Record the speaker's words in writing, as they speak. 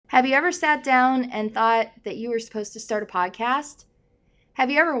Have you ever sat down and thought that you were supposed to start a podcast? Have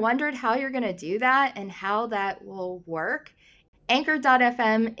you ever wondered how you're going to do that and how that will work?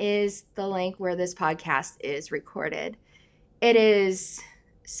 Anchor.fm is the link where this podcast is recorded. It is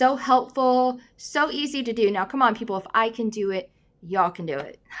so helpful, so easy to do. Now, come on, people, if I can do it, y'all can do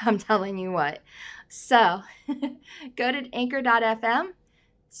it. I'm telling you what. So go to anchor.fm,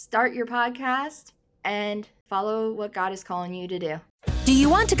 start your podcast, and follow what God is calling you to do. Do you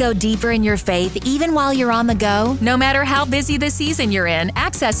want to go deeper in your faith even while you're on the go? No matter how busy the season you're in,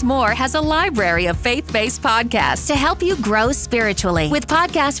 Access More has a library of faith-based podcasts to help you grow spiritually. With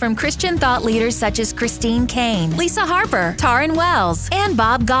podcasts from Christian thought leaders such as Christine Kane, Lisa Harper, Taryn Wells, and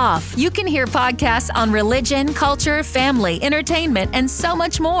Bob Goff. You can hear podcasts on religion, culture, family, entertainment, and so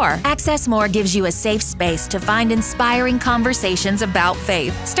much more. Access More gives you a safe space to find inspiring conversations about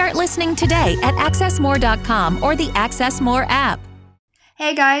faith. Start listening today at accessmore.com or the Access More app.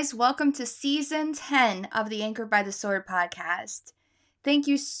 Hey guys, welcome to season 10 of the Anchored by the Sword podcast. Thank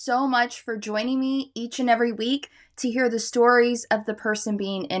you so much for joining me each and every week to hear the stories of the person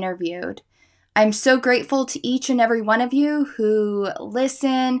being interviewed. I'm so grateful to each and every one of you who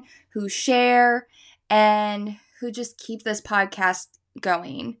listen, who share, and who just keep this podcast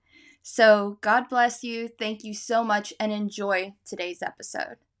going. So God bless you. Thank you so much and enjoy today's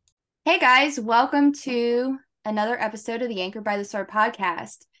episode. Hey guys, welcome to another episode of the Anchored by the Sword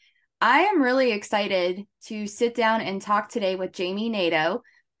podcast. I am really excited to sit down and talk today with Jami Nato.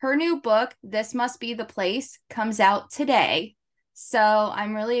 Her new book, This Must Be the Place, comes out today. So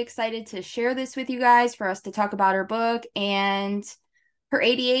I'm really excited to share this with you guys, for us to talk about her book and her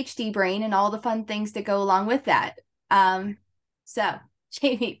ADHD brain and all the fun things that go along with that. So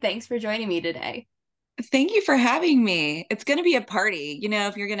Jami, thanks for joining me today. Thank you for having me. It's going to be a party. You know,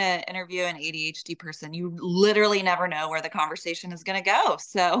 if you're going to interview an ADHD person, you literally never know where the conversation is going to go.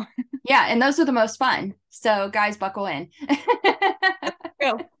 So, yeah, and those are the most fun. So, guys, buckle in. That's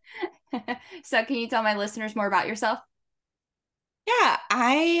true. So, can you tell my listeners more about yourself? Yeah,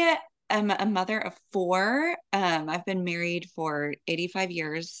 I am a mother of four. I've been married for 85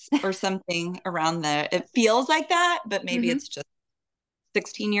 years or something around there. It feels like that, but maybe it's just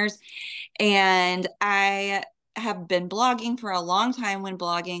 16 years. And I have been blogging for a long time when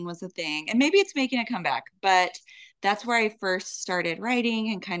blogging was a thing. And maybe it's making a comeback, but that's where I first started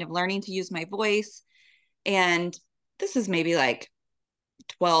writing and kind of learning to use my voice. And this is maybe like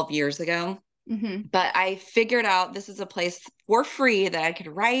 12 years ago. But I figured out this is a place for free that I could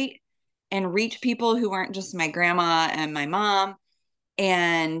write and reach people who weren't just my grandma and my mom.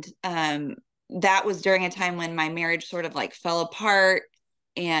 And that was during a time when my marriage sort of like fell apart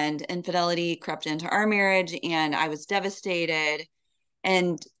and infidelity crept into our marriage, and I was devastated.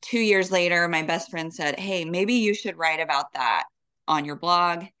 And 2 years later, my best friend said, "Hey, maybe you should write about that on your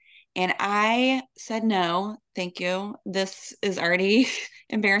blog." And I said, "No, thank you. This is already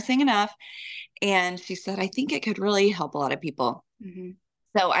embarrassing enough." And she said, "I think it could really help a lot of people."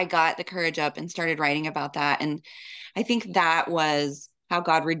 So I got the courage up and started writing about that. And I think that was how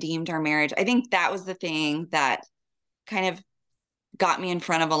God redeemed our marriage. I think that was the thing that kind of got me in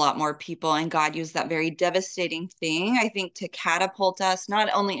front of a lot more people, and God used that very devastating thing, I think, to catapult us, not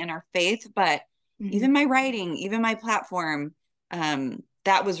only in our faith, but even my writing, even my platform.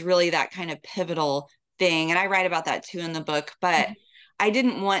 That was really that kind of pivotal thing. And I write about that too in the book, but I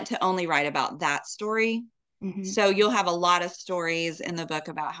didn't want to only write about that story. So you'll have a lot of stories in the book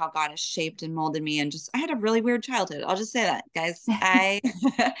about how God has shaped and molded me. And just, I had a really weird childhood. I'll just say that, guys. I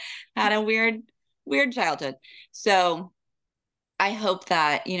had a weird childhood. So I hope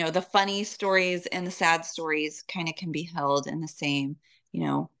that, you know, the funny stories and the sad stories kind of can be held in the same, you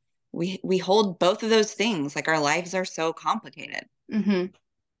know, we hold both of those things. Like, our lives are so complicated.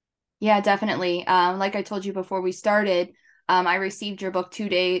 Yeah, definitely. Like I told you before we started, I received your book the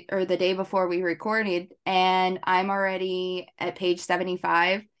day before we recorded, and I'm already at page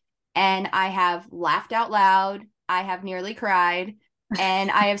 75, and I have laughed out loud. I have nearly cried, and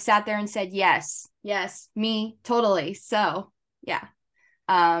I have sat there and said, yes, me, totally. So yeah.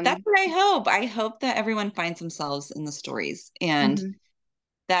 That's what I hope. I hope that everyone finds themselves in the stories, and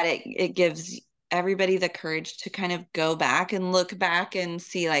that it gives everybody the courage to kind of go back and look back and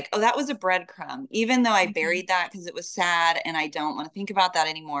see, like, oh, that was a breadcrumb. Even though I buried that because it was sad and I don't want to think about that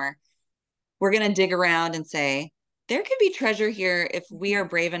anymore, we're going to dig around and say, there could be treasure here if we are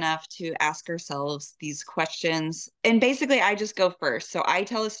brave enough to ask ourselves these questions. And basically, I just go first. So I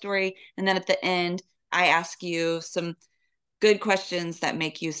tell a story, and then at the end, I ask you some good questions that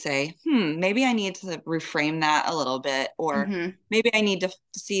make you say, maybe I need to reframe that a little bit, or maybe I need to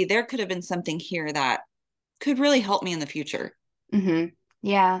see there could have been something here that could really help me in the future.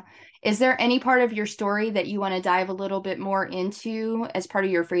 Yeah. Is there any part of your story that you want to dive a little bit more into as part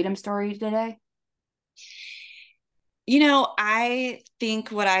of your freedom story today? I think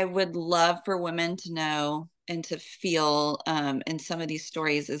what I would love for women to know and to feel in some of these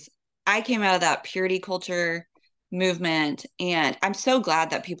stories is I came out of that purity culture movement, and I'm so glad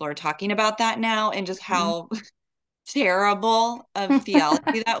that people are talking about that now and just Mhm. how terrible of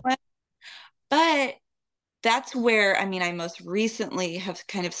theology that was. But that's where, I mean, I most recently have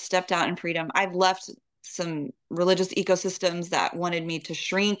kind of stepped out in freedom. I've left some religious ecosystems that wanted me to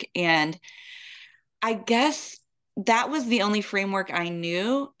shrink, and I guess that was the only framework I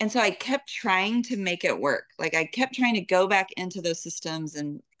knew. And so I kept trying to make it work. Like I kept trying to go back into those systems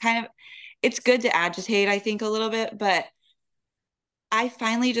and kind of, it's good to agitate, I think, a little bit, but I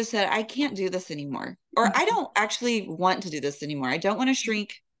finally just said, I can't do this anymore. Or I don't actually want to do this anymore. I don't want to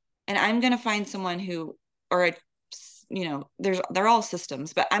shrink. And I'm going to find someone who, or, they're all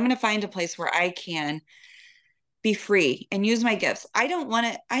systems, but I'm going to find a place where I can be free and use my gifts. I just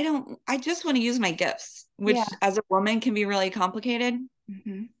want to use my gifts, Yeah. which as a woman can be really complicated.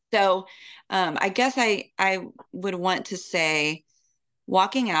 Hmm. So I guess I would want to say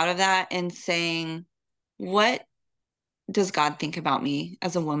walking out of that and saying, what does God think about me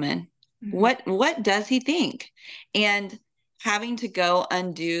as a woman? Hmm. What does he think? And having to go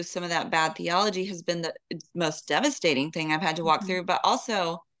undo some of that bad theology has been the most devastating thing I've had to walk Hmm. through, but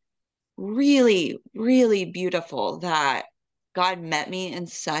also really, really beautiful that God met me in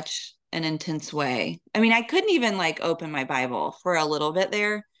such an intense way. I mean, I couldn't even like open my Bible for a little bit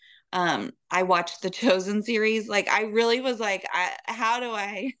there. I watched the Chosen series. Like, I really was like, how do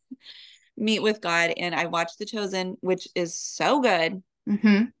I meet with God? And I watched the Chosen, which is so good.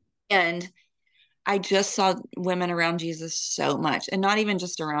 Hmm. And I just saw women around Jesus so much, and not even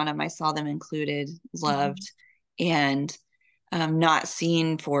just around him. I saw them included, Hmm. loved, and not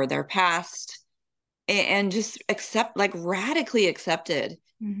seen for their past and just accept like radically accepted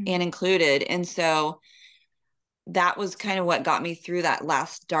Hmm. and included. And so that was kind of what got me through that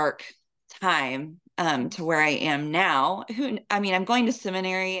last dark time to where I am now. I mean, I'm going to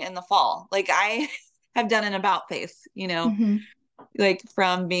seminary in the fall. Like I have done an about face, Hmm. like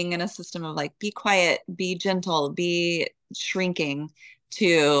from being in a system of like, be quiet, be gentle, be shrinking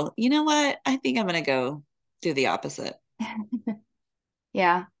to, you know what? I think I'm going to go do the opposite.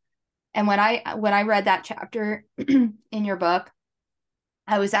 Yeah. And when I read that chapter in your book,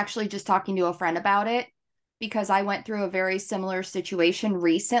 I was actually just talking to a friend about it because I went through a very similar situation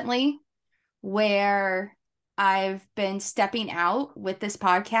recently where I've been stepping out with this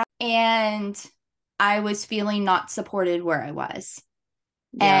podcast and I was feeling not supported where I was.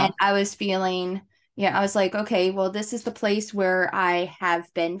 And Yeah. I was feeling, yeah, I was like, okay, well, this is the place where I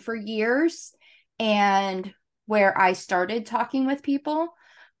have been for years and where I started talking with people.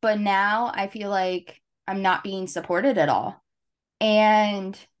 But now I feel like I'm not being supported at all.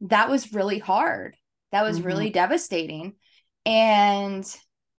 And that was really hard. That was Hmm. really devastating. And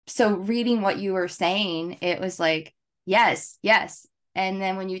so reading what you were saying, it was like, yes, yes. And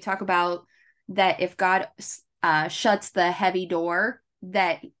then when you talk about that, if God shuts the heavy door,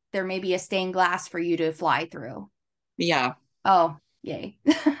 that there may be a stained glass for you to fly through. Yeah. Oh, yay.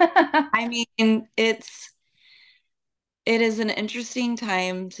 I mean, it is an interesting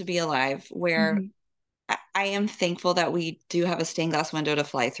time to be alive where Hmm. I am thankful that we do have a stained glass window to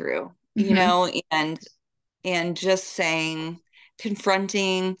fly through, Hmm. and just saying,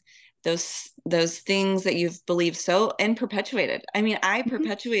 confronting those things that you've believed so and perpetuated. I mean, I Hmm.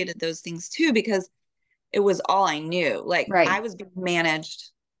 perpetuated those things too because it was all I knew. Like I Right. was being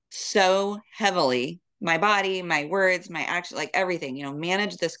managed so heavily, my body, my words, my action, like everything,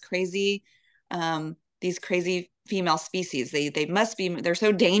 manage this crazy, these crazy female species. They must be, they're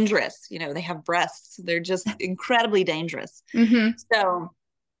so dangerous, they have breasts. They're just incredibly dangerous. Hmm. So,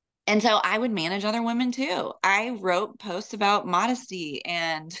 and so I would manage other women too. I wrote posts about modesty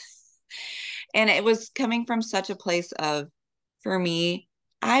and it was coming from such a place of, for me,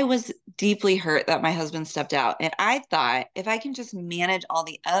 I was deeply hurt that my husband stepped out. And I thought if I can just manage all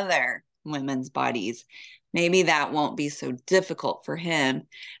the other women's bodies, maybe that won't be so difficult for him.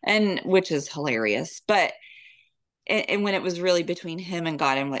 And which is hilarious. But, and when it was really between him and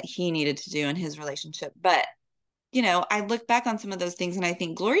God and what he needed to do in his relationship. But, I look back on some of those things and I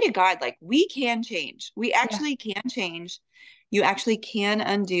think, glory to God, like we can change. We Yeah. actually can change. You actually can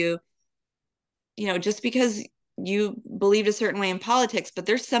undo, just because you believed a certain way in politics, but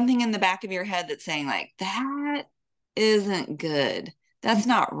there's something in the back of your head that's saying, like, that isn't good. That's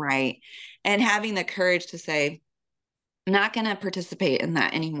not right. And having the courage to say, I'm not going to participate in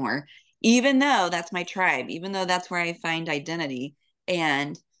that anymore, even though that's my tribe, even though that's where I find identity.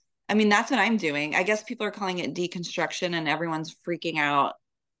 And I mean, that's what I'm doing. I guess people are calling it deconstruction and everyone's freaking out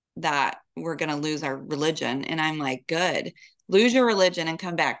that we're going to lose our religion. And I'm like, good, lose your religion and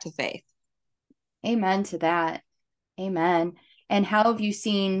come back to faith. Amen to that. Amen. And how have you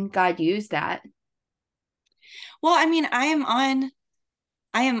seen God use that? Well, I mean, I am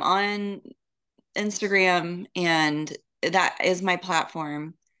on Instagram, and that is my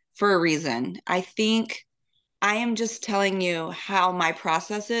platform for a reason. I think I am just telling you how my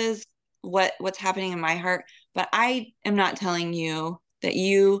process is, what's happening in my heart, but I am not telling you that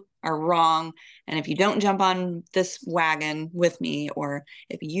you are wrong. And if you don't jump on this wagon with me, or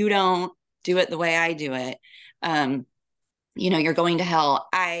if you don't do it the way I do it, um, you're going to hell.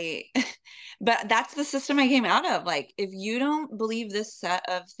 But that's the system I came out of. Like, if you don't believe this set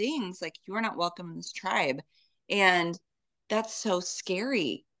of things, like, you are not welcome in this tribe. And that's so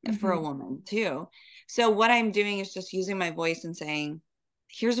scary for a Mm-hmm. woman too. So what I'm doing is just using my voice and saying,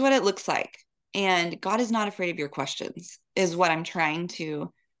 here's what it looks like. And God is not afraid of your questions, is what I'm trying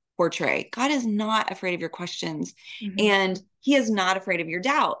to portray. God is not afraid of your questions, Mm-hmm. and he is not afraid of your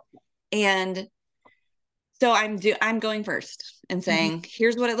doubt. And so I'm going first and Mm-hmm. saying,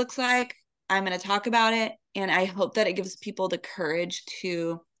 here's what it looks like. I'm going to talk about it. And I hope that it gives people the courage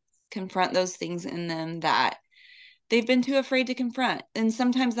to confront those things in them that they've been too afraid to confront. And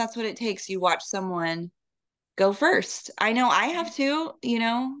sometimes that's what it takes. You watch someone go first. I know I have to,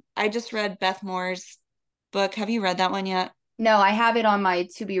 I just read Beth Moore's book. Have you read that one yet? No, I have it on my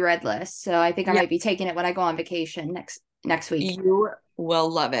to be read list, so I think I Yeah. might be taking it when I go on vacation next week. You will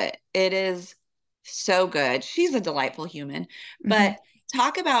love it. It is so good. She's a delightful human. Mm-hmm. But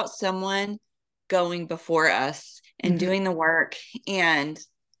talk about someone going before us and Mm-hmm. doing the work, and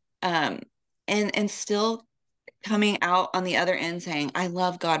um and still coming out on the other end saying, I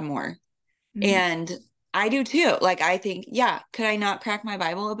love God more. Mm-hmm. And I do too. Like, I think, yeah, could I not crack my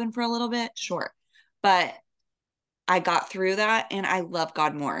Bible open for a little bit? Sure. But I got through that and I love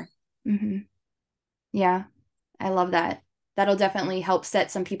God more. Mm-hmm. Yeah, I love that. That'll definitely help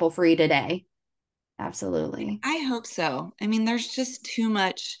set some people free today. Absolutely. I hope so. I mean, there's just too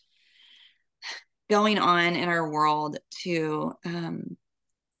much going on in our world to,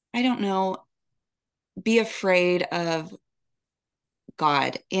 I don't know, be afraid of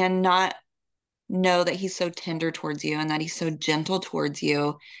God and not know that he's so tender towards you and that he's so gentle towards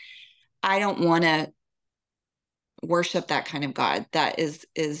you. I don't want to worship that kind of God that is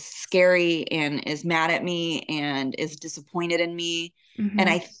scary and is mad at me and is disappointed in me. And Mm-hmm.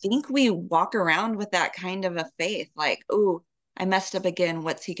 I think we walk around with that kind of a faith, like, oh, I messed up again.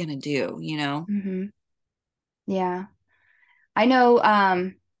 What's he gonna do? Mm-hmm. Yeah. I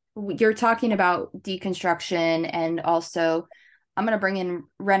know you're talking about deconstruction, and also I'm going to bring in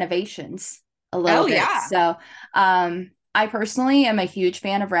renovations a little Oh bit. yeah. So, I personally am a huge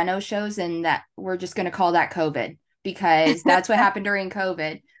fan of reno shows, and that we're just going to call that COVID because that's what happened during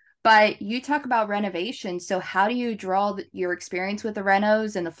COVID. But you talk about renovations. So, how do you draw your experience with the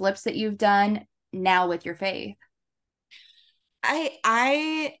renos and the flips that you've done now with your faith?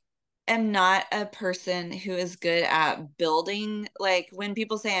 I am not a person who is good at building. Like, when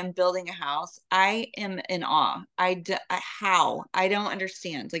people say I'm building a house, I am in awe. How? I don't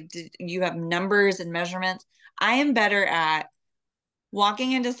understand. Like, you have numbers and measurements? I am better at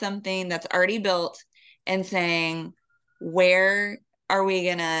walking into something that's already built and saying, where are we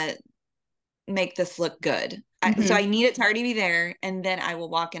gonna make this look good? So Mm-hmm. I need it to already be there, and then I will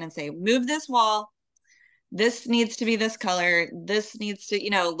walk in and say, move this wall, this needs to be this color, this needs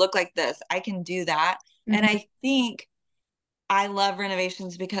to look like this. I can do that. And Mm-hmm. I think I love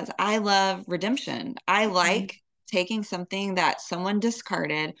renovations because I love redemption. I Mm-hmm. like taking something that someone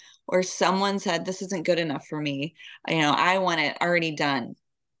discarded or someone said this isn't good enough for me. I want it already done.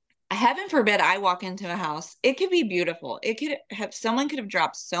 Heaven forbid I walk into a house, it could be beautiful, it could have, someone could have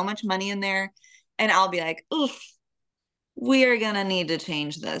dropped so much money in there, and I'll be like, oof, we are gonna need to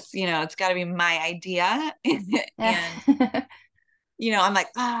change this. It's got to be my idea. And I'm like,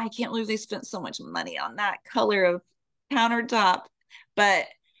 I can't believe they spent so much money on that color of countertop. But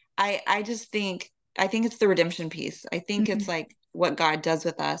I just think it's the redemption piece. I think Mm-hmm. it's like what God does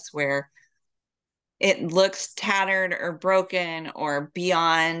with us, where it looks tattered or broken or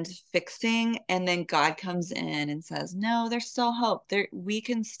beyond fixing, and then God comes in and says, no, there's still hope. We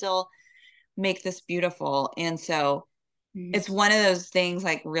can still make this beautiful. And so it's one of those things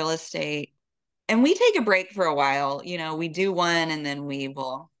like real estate. And we take a break for a while. We do one and then we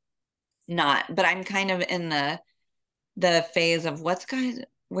will not. But I'm kind of in the phase of what's God,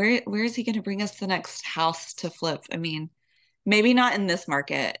 where is he going to bring us the next house to flip? I mean, maybe not in this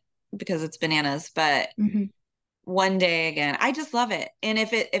market because it's bananas, but Mm-hmm. one day again. I just love it. And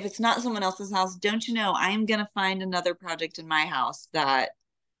if it's not someone else's house, don't you know, I am gonna find another project in my house that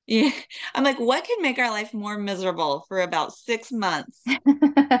yeah. I'm like, what can make our life more miserable for about 6 months?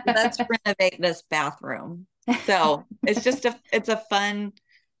 Let's renovate this bathroom. So it's a fun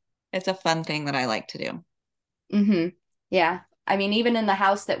thing that I like to do. Yeah. I mean, even in the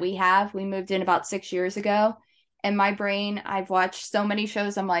house that we moved in about 6 years ago. And my brain, I've watched so many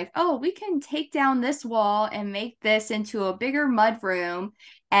shows. I'm like, oh, we can take down this wall and make this into a bigger mud room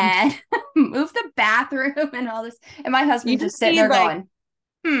and move the bathroom and all this. And my You husband's just just sitting need there like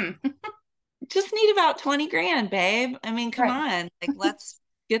going, hmm, just need about 20 grand, babe. I mean, come right. on. Like, let's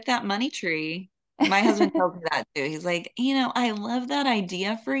get that money tree. My husband tells me that too. He's like, I love that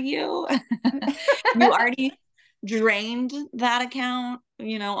idea for you. You already drained that account,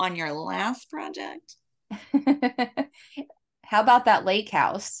 on your last project. How about that lake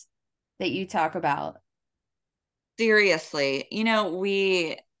house that you talk about? Seriously,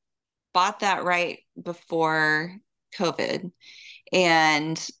 we bought that right before COVID,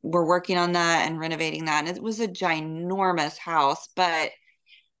 and we're working on that and renovating that. And it was a ginormous house, but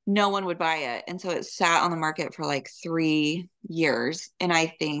no one would buy it. And so it sat on the market for like 3 years. And I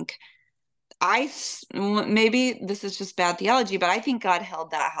think maybe this is just bad theology, but I think God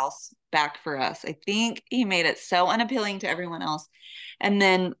held that house back for us. I think he made it so unappealing to everyone else. And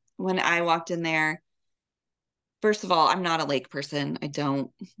then when I walked in there, first of all, I'm not a lake person. I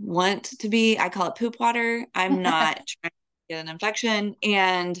don't want to be. I call it poop water. I'm not trying to get an infection.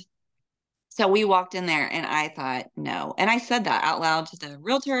 And so we walked in there and I thought, no. And I said that out loud to the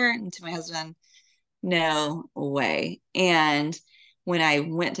realtor and to my husband, no way. And when I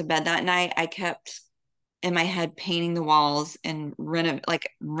went to bed that night, I kept in my head painting the walls and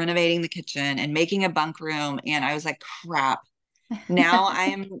renovating the kitchen and making a bunk room. And I was like, crap. Now I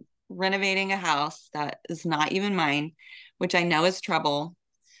am renovating a house that is not even mine, which I know is trouble.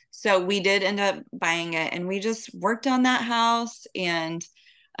 So we did end up buying it and we just worked on that house, and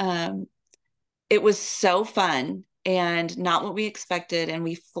um, it was so fun and not what we expected. And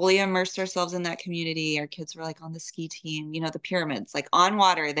we fully immersed ourselves in that community. Our kids were like on the ski team, the pyramids, like on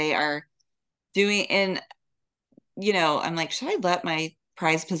water, they are doing. And, I'm like, should I let my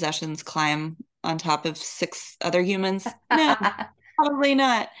prized possessions climb on top of 6 other humans? No, probably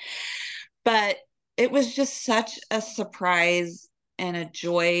not. But it was just such a surprise and a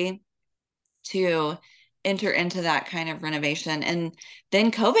joy to enter into that kind of renovation. And then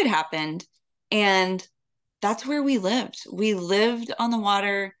COVID happened, and that's where we lived. We lived on the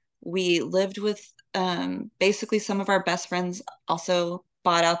water. We lived with basically some of our best friends also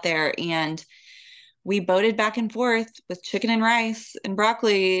bought out there, and we boated back and forth with chicken and rice and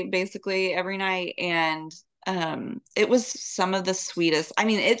broccoli basically every night. And it was some of the sweetest. I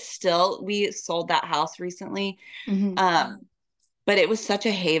mean, we sold that house recently. Mhm. Um, but it was such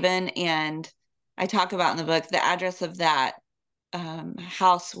a haven. And I talk about in the book, the address of that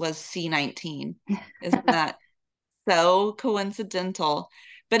house was C19. Isn't that so coincidental?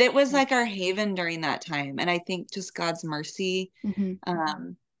 But it was like our haven during that time. And I think just God's mercy. Mhm.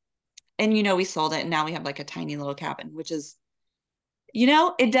 And we sold it, and now we have like a tiny little cabin, which is, you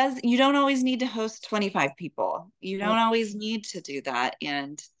don't always need to host 25 people. You don't Right. always need to do that.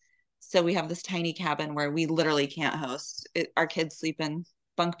 And so we have this tiny cabin where we literally can't host it. Our kids sleep in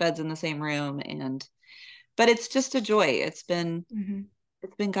bunk beds in the same room. But it's just a joy. Mhm.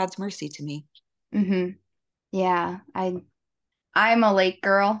 It's been God's mercy to me. Mhm. Yeah, I'm a lake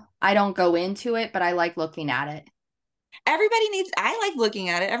girl. I don't go into it, but I like looking at it. I like looking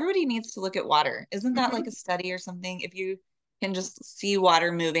at it. Everybody needs to look at water. Isn't that like Mhm. a study or something? If you can just see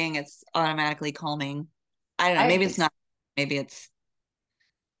water moving, it's automatically calming. I don't know. I Maybe agree. it's not. Maybe it's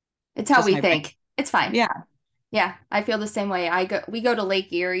It's how just we my brain. think. It's fine. Yeah. Yeah, I feel the same way. We go to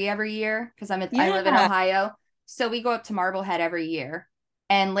Lake Erie every year because I live in Yeah. Ohio. So we go up to Marblehead every year.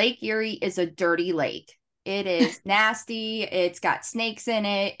 And Lake Erie is a dirty lake. It is nasty. It's got snakes in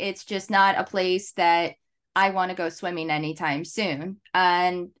it. It's just not a place that I want to go swimming anytime soon.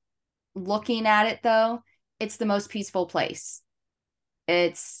 And looking at it though, it's the most peaceful place.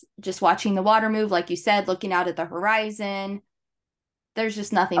 It's just watching the water move, like you said, looking out at the horizon. There's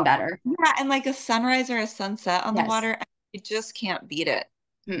just nothing better. Yeah, and like a sunrise or a sunset on the Yes. water, you just can't beat it.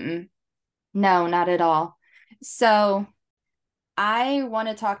 Mm-mm. No, not at all. So I want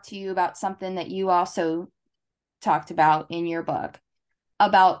to talk to you about something that you also talked about in your book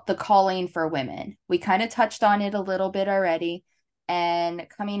about the calling for women. We kind of touched on it a little bit already, and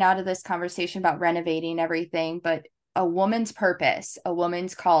coming out of this conversation about renovating everything, but a woman's purpose, a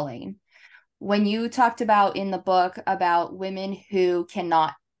woman's calling. When you talked about in the book about women who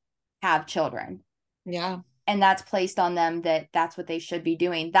cannot have children, Yeah. and that's placed on them that that's what they should be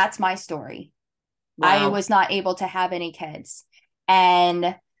doing. That's my story. I Wow. was not able to have any kids.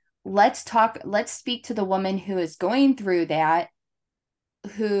 And let's speak to the woman who is going through that,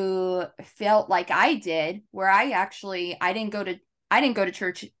 who felt like I did, where I didn't go to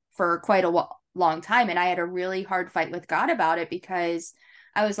church for quite a long time, and I had a really hard fight with God about it, because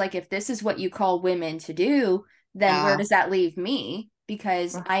I was like, if this is what you call women to do, then where Yeah. does that leave me?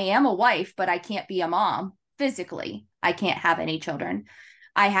 Because I am a wife, but I can't be a mom physically. I can't have any children.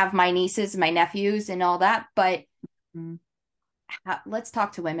 I have my nieces, my nephews, and all that, but Mhm. let's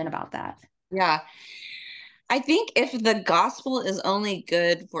talk to women about that. Yeah. I think if the gospel is only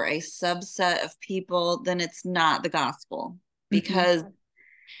good for a subset of people, then it's not the gospel. Mm-hmm. Because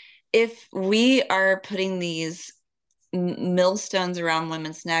if we are putting these millstones around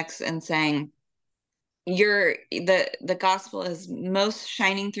women's necks and saying, the gospel is most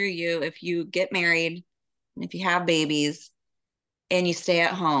shining through you if you get married, if you have babies, and you stay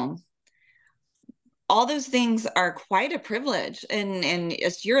at home, all those things are quite a privilege, and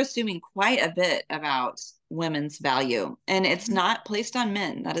you're assuming quite a bit about women's value, and it's not placed on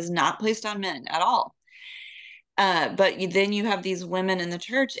men. That is not placed on men at all. But then you have these women in the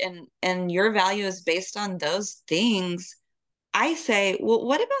church, and your value is based on those things. I say, well,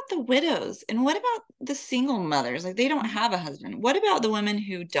 what about the widows, and what about the single mothers? Like, they don't have a husband. What about the women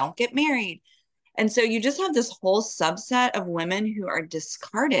who don't get married? And so you just have this whole subset of women who are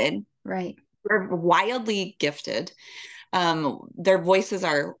discarded. Right. They're wildly gifted. Their voices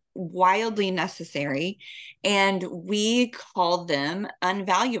are wildly necessary, and we call them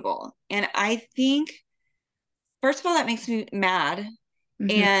unvaluable. And I think, first of all, that makes me mad.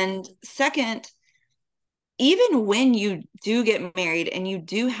 Mm-hmm. And second, even when you do get married and you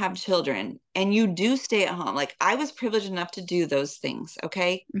do have children and you do stay at home, like I was privileged enough to do those things,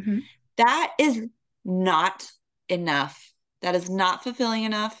 okay? Mm-hmm. That is not enough. That is not fulfilling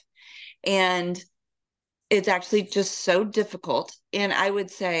enough. And it's actually just so difficult. And I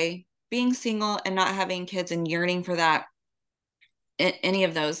would say being single and not having kids and yearning for that, any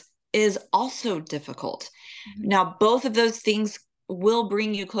of those, is also difficult. Mm-hmm. Now, both of those things will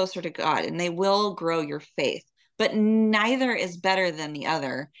bring you closer to God and they will grow your faith, but neither is better than the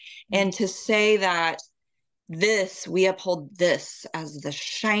other. And to say that we uphold this as the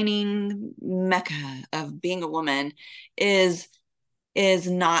shining mecca of being a woman is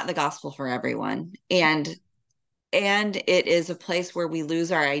not the gospel for everyone. And it is a place where we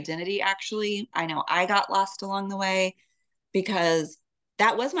lose our identity. Actually, I know I got lost along the way, because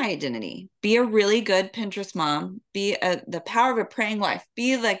that was my identity. Be a really good Pinterest mom, the power of a praying wife,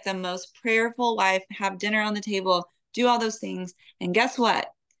 be like the most prayerful wife, have dinner on the table, do all those things. And guess what?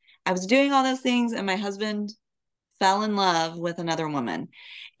 I was doing all those things, and my husband fell in love with another woman.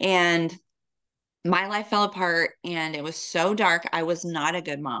 And my life fell apart, and it was so dark. I was not a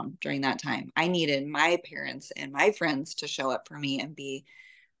good mom during that time. I needed my parents and my friends to show up for me and be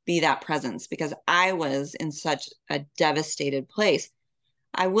that presence, because I was in such a devastated place.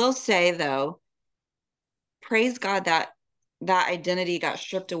 I will say though, praise God that that identity got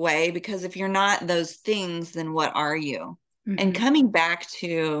stripped away, because if you're not those things, then what are you? And Mm-hmm. coming back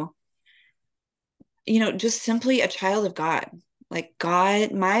to, just simply a child of God. Like,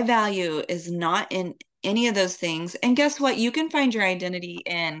 God, my value is not in any of those things. And guess what? You can find your identity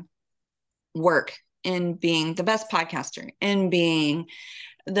in work, in being the best podcaster, in being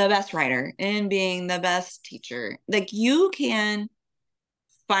the best writer, in being the best teacher. Like, you can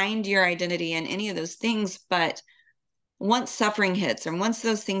find your identity in any of those things, but once suffering hits and once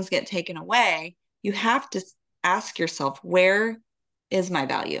those things get taken away, you have to ask yourself, where is my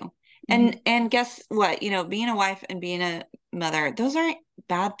value? Mm-hmm. And guess what? Being a wife and being a mother, those aren't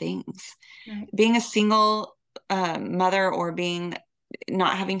bad things. Right. Being a single mother, or being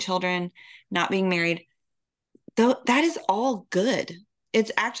not having children, not being married, though, that is all good.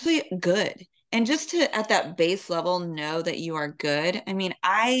 It's actually good. And just to, at that base level, know that you are good. I mean,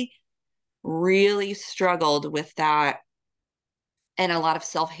 I really struggled with that, and a lot of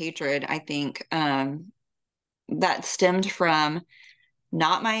self-hatred, I think, that stemmed from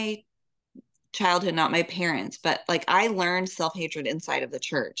not my childhood, not my parents, but like I learned self-hatred inside of the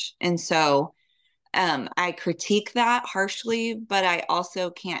church. And so I critique that harshly, but I also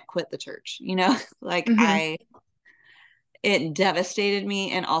can't quit the church, like Mm-hmm. it devastated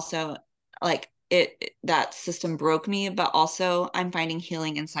me. And also, like, that system broke me, but also I'm finding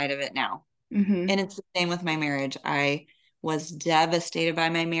healing inside of it now. Mm-hmm. And it's the same with my marriage. I was devastated by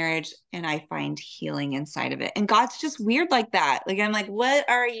my marriage, and I find healing inside of it. And God's just weird like that. Like, I'm like, what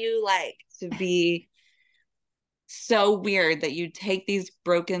are you like to be so weird that you take these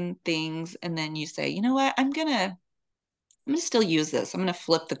broken things and then you say, you know what, I'm gonna still use this. I'm gonna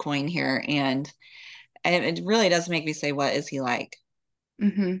flip the coin here. And it really does make me say, what is he like?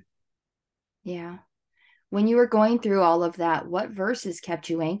 Mm-hmm. Yeah. When you were going through all of that, what verses kept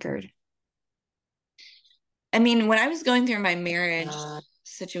you anchored? I mean, when I was going through my marriage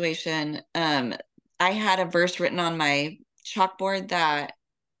situation, I had a verse written on my chalkboard that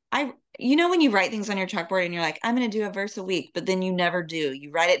when you write things on your chalkboard and you're like, I'm going to do a verse a week, but then you never do.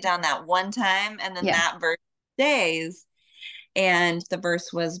 You write it down that one time and then Yeah. that verse stays. And the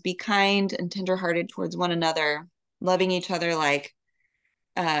verse was, be kind and tenderhearted towards one another, loving each other like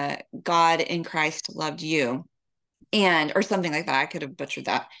God in Christ loved you. Or something like that. I could have butchered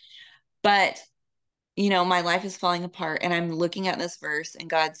that. But, my life is falling apart and I'm looking at this verse and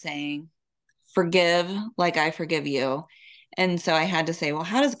God saying, forgive like I forgive you. And so I had to say, well,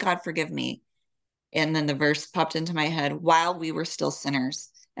 how does God forgive me? And then the verse popped into my head, while we were still sinners.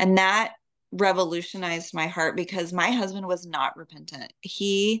 And that revolutionized my heart because my husband was not repentant.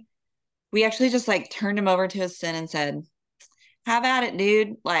 We actually just like turned him over to his sin and said, have at it,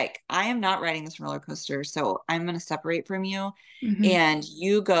 dude. Like, I am not riding this roller coaster. So I'm going to separate from you Mm-hmm. and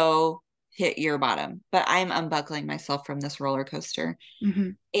you go hit your bottom. But I'm unbuckling myself from this roller coaster. Mm-hmm.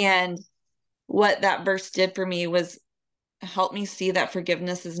 And what that verse did for me was help me see that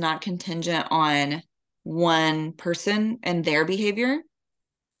forgiveness is not contingent on one person and their behavior.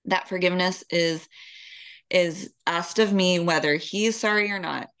 That forgiveness is asked of me whether he's sorry or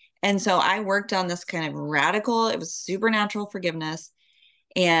not. And so I worked on this kind of radical, it was supernatural forgiveness.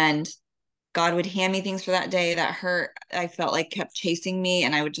 And God would hand me things for that day that hurt, I felt like kept chasing me.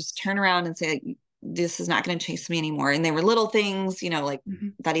 And I would just turn around and say, this is not going to chase me anymore. And they were little things, like Mm-hmm.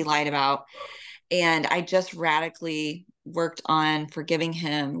 that he lied about. And I just radically worked on forgiving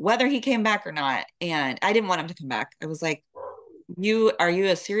him, whether he came back or not. And I didn't want him to come back. I was like, are you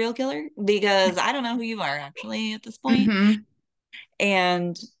a serial killer? Because I don't know who you are actually at this point. Mm-hmm.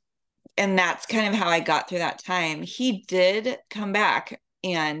 And and that's kind of how I got through that time. He did come back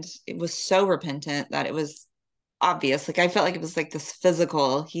and it was so repentant that it was obvious. Like I felt like it was like this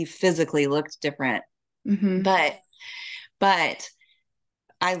he physically looked different. Mm-hmm. But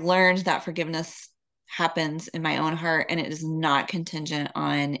I learned that forgiveness happens in my own heart and it is not contingent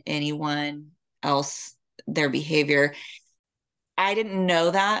on anyone else, their behavior. I didn't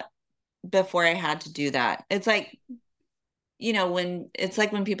know that before I had to do that. It's like, when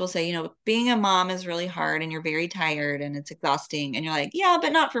people say, being a mom is really hard and you're very tired and it's exhausting. And you're like, yeah,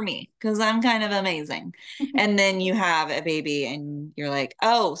 but not for me because I'm kind of amazing. And then you have a baby and you're like,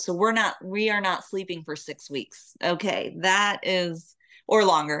 oh, so we are not sleeping for 6 weeks. Okay. Or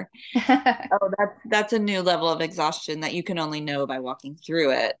longer. Oh, that's a new level of exhaustion that you can only know by walking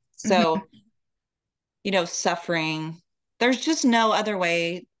through it. Mm-hmm. So, suffering, there's just no other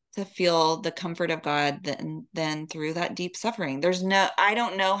way to feel the comfort of God than through that deep suffering. I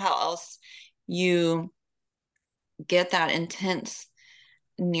don't know how else you get that intense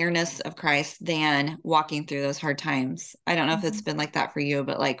nearness of Christ than walking through those hard times. I don't know if it's been like that for you,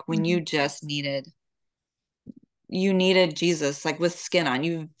 but like when Mm-hmm. you needed Jesus, like with skin on,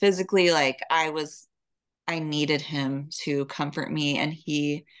 you physically, like I needed him to comfort me and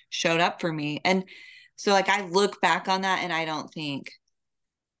he showed up for me. And so like I look back on that and I don't think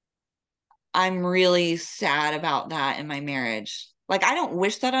I'm really sad about that in my marriage. Like I don't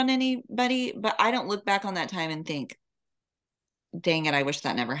wish that on anybody, but I don't look back on that time and think, dang it, I wish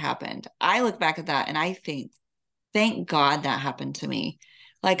that never happened. I look back at that and I think, thank God that happened to me.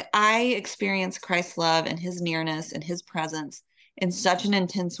 Like I experienced Christ's love and his nearness and his presence in such an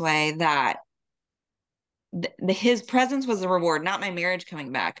intense way that his presence was a reward, not my marriage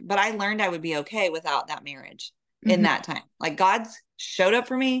coming back. But I learned I would be okay without that marriage in Mm-hmm. that time. Like God's showed up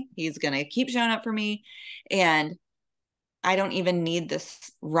for me. He's going to keep showing up for me. And I don't even need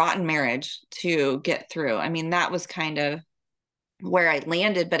this rotten marriage to get through. I mean, that was kind of where I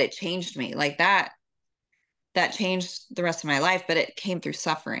landed, but it changed me. Like that changed the rest of my life, but it came through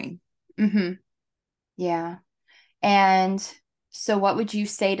suffering. Mm-hmm. Yeah. And so, what would you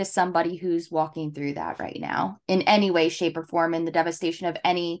say to somebody who's walking through that right now in any way, shape, or form, in the devastation of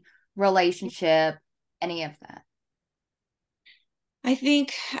any relationship, any of that? I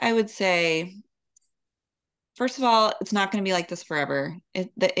think I would say, first of all, it's not going to be like this forever.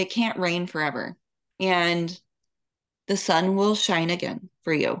 It can't rain forever. And the sun will shine again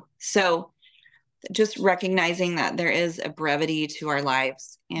for you. So just recognizing that there is a brevity to our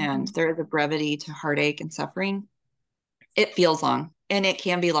lives and Mm-hmm. there is a brevity to heartache and suffering. It feels long and it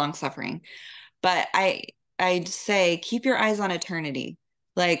can be long suffering. But I'd say keep your eyes on eternity.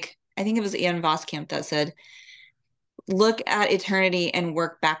 Like I think it was Ian Voskamp that said, look at eternity and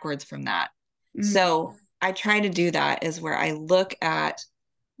work backwards from that. Mm-hmm. So I try to do that, is where I look at,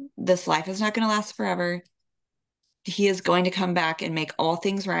 this life is not going to last forever. He is going to come back and make all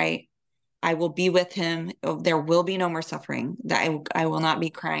things right. I will be with him. There will be no more suffering. That I will not be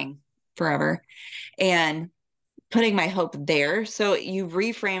crying forever. And putting my hope there. So you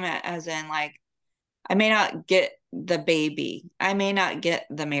reframe it as in, like, I may not get the baby. I may not get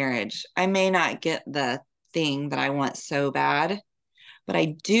the marriage. I may not get the thing that I want so bad, but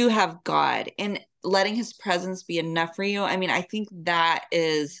I do have God, and letting his presence be enough for you. I mean, I think that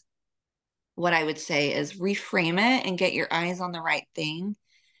is what I would say, is reframe it and get your eyes on the right thing.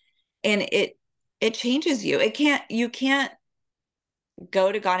 And it changes you. You can't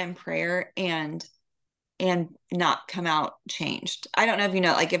go to God in prayer and not come out changed. I don't know if you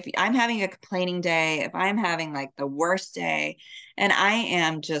know, like, if I'm having a complaining day, if I'm having like the worst day and I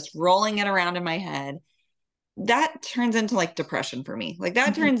am just rolling it around in my head, that turns into like depression for me. Like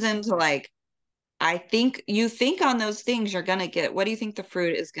that Mm-hmm. turns into like, I think you think on those things, you're going to get, what do you think the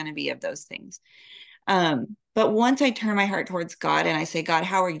fruit is going to be of those things? But once I turn my heart towards God and I say, God,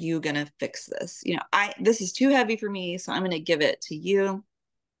 how are you going to fix this? You know, this is too heavy for me, so I'm going to give it to you.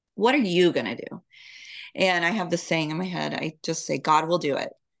 What are you going to do? And I have this saying in my head. I just say, God will do it.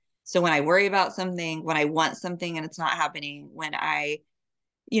 So when I worry about something, when I want something and it's not happening, when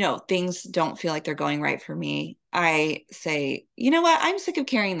things don't feel like they're going right for me, I say, you know what? I'm sick of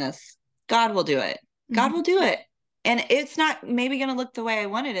carrying this. God will do it. God Mm-hmm. will do it. And it's not maybe going to look the way I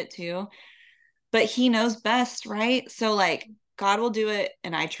wanted it to, but he knows best, right? So like, God will do it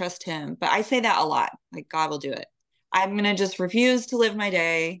and I trust him. But I say that a lot, like, God will do it. I'm going to just refuse to live my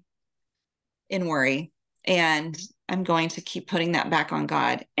day in worry, and I'm going to keep putting that back on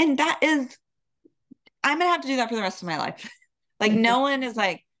God. And I'm going to have to do that for the rest of my life. Like, Mm-hmm. no one is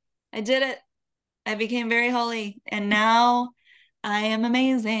like, I did it. I became very holy and now I am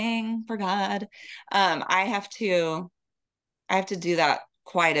amazing for God. I have to do that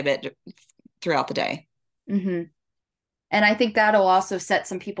quite a bit throughout the day. Mm-hmm. And I think that'll also set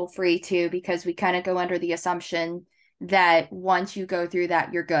some people free too, because we kind of go under the assumption that once you go through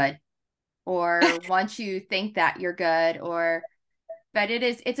that, you're good. Or once you think that you're good, but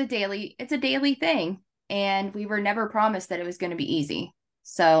it's a daily thing. And we were never promised that it was going to be easy.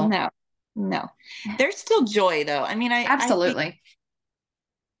 So No, no. There's still joy though. I mean, absolutely.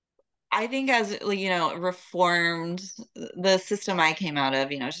 I think as reformed, the system I came out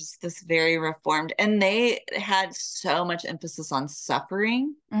of, it's just this very reformed, and they had so much emphasis on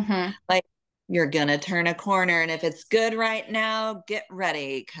suffering. Mm-hmm. Like, you're gonna turn a corner, and if it's good right now, get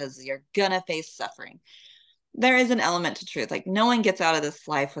ready because you're gonna face suffering. There is an element to truth. Like, no one gets out of this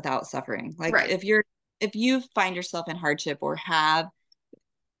life without suffering. Like, Right. if you find yourself in hardship or have,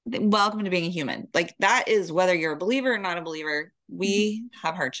 welcome to being a human. Like, that is whether you're a believer or not a believer, Mm-hmm. we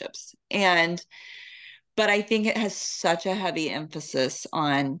have hardships. But I think it has such a heavy emphasis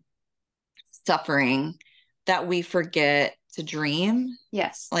on suffering that we forget to dream.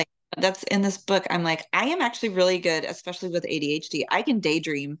 Yes. Like, that's in this book. I'm like, I am actually really good, especially with ADHD. I can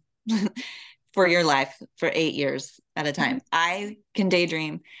daydream for your life for 8 years at a Mm-hmm. time. I can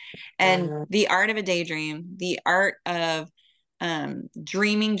daydream. And the art of a daydream, the art of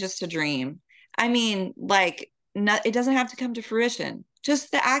dreaming just to dream. I mean, like, it doesn't have to come to fruition.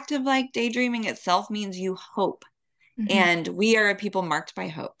 Just the act of like daydreaming itself means you hope. Mm-hmm. And we are a people marked by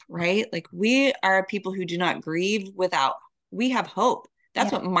hope, right? Like, we are a people who do not grieve without, we have hope.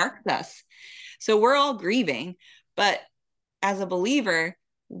 That's Yeah. what marks us. So we're all grieving, but as a believer,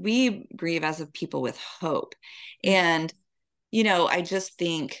 we grieve as a people with hope. And, I just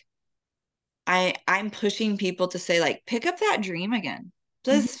think I'm pushing people to say, like, pick up that dream again.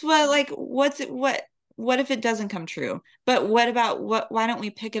 Mm-hmm. This what if it doesn't come true? But why don't we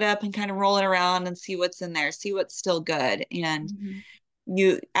pick it up and kind of roll it around and see what's in there, see what's still good. And Mm-hmm.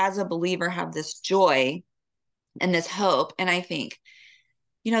 you, as a believer, have this joy and this hope. And I think,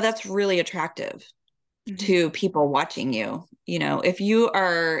 that's really attractive Mm-hmm. to people watching you. If you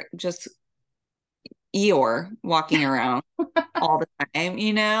are just Eeyore walking around all the time,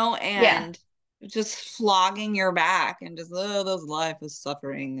 Yeah. and just flogging your back and just, oh, this life is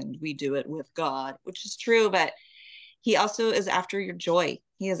suffering and we do it with God, which is true. But he also is after your joy.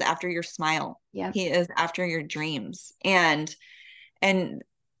 He is after your smile. Yeah. He is after your dreams. And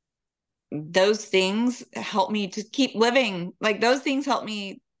those things help me to keep living. Like, those things help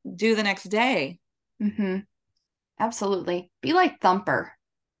me do the next day. Mm-hmm. Absolutely. Be like Thumper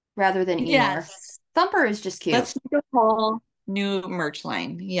rather than Eeyore. Yes. Thumper is just cute. Let's make a whole new merch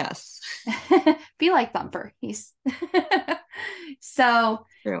line. Yes. Be like Thumper. He's so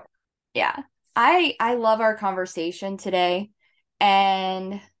True. yeah. I love our conversation today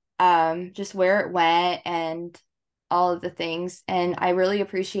and just where it went and all of the things. And I really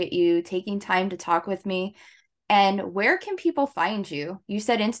appreciate you taking time to talk with me. And where can people find you? You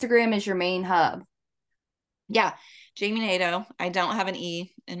said Instagram is your main hub. Yeah, Jami Nato. I don't have an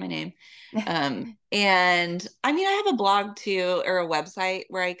E in my name. And I mean, I have a blog too, or a website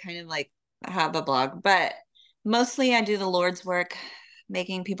where I kind of like have a blog, but mostly I do the Lord's work,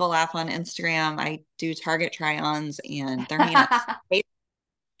 making people laugh on Instagram. I do Target try-ons and they're hanging out.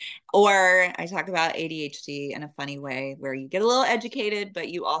 Or I talk about ADHD in a funny way where you get a little educated, but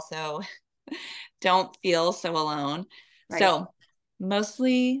you also don't feel so alone. Right. So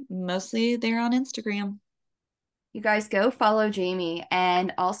mostly they're on Instagram. You guys go follow Jami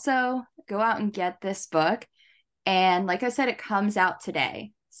and also go out and get this book. And like I said, it comes out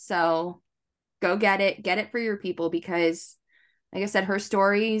today. So go get it for your people because, like I said, her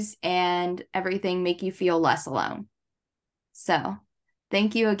stories and everything make you feel less alone. So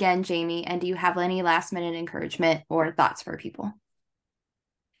thank you again, Jami. And do you have any last minute encouragement or thoughts for people?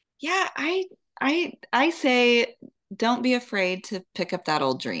 Yeah, I say don't be afraid to pick up that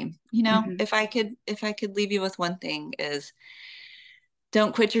old dream. Mm-hmm. If I could leave you with one thing is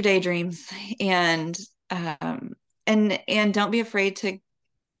don't quit your daydreams and um and don't be afraid to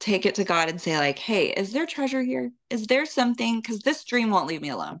take it to God and say like, "Hey, is there treasure here? Is there something cuz this dream won't leave me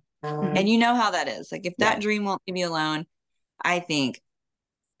alone." Mm-hmm. And you know how that is. Like if that Yeah. dream won't leave me alone, I think,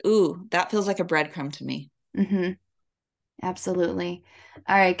 "Ooh, that feels like a breadcrumb to me." Mm-hmm. Absolutely.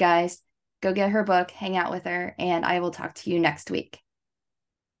 All right, guys, go get her book, hang out with her, and I will talk to you next week.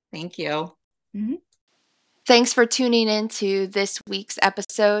 Thank you. Mm-hmm. Thanks for tuning in to this week's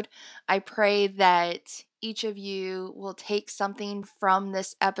episode. I pray that each of you will take something from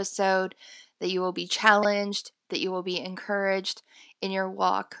this episode, that you will be challenged, that you will be encouraged in your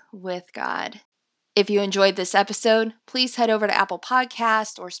walk with God. If you enjoyed this episode, please head over to Apple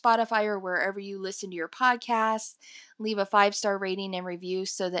Podcasts or Spotify or wherever you listen to your podcasts. Leave a 5-star rating and review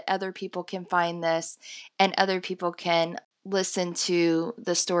so that other people can find this and other people can listen to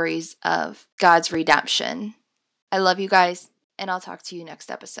the stories of God's redemption. I love you guys, and I'll talk to you next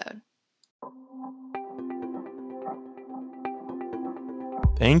episode.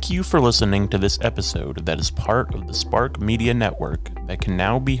 Thank you for listening to this episode that is part of the Spark Media Network that can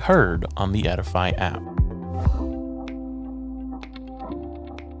now be heard on the Edify app.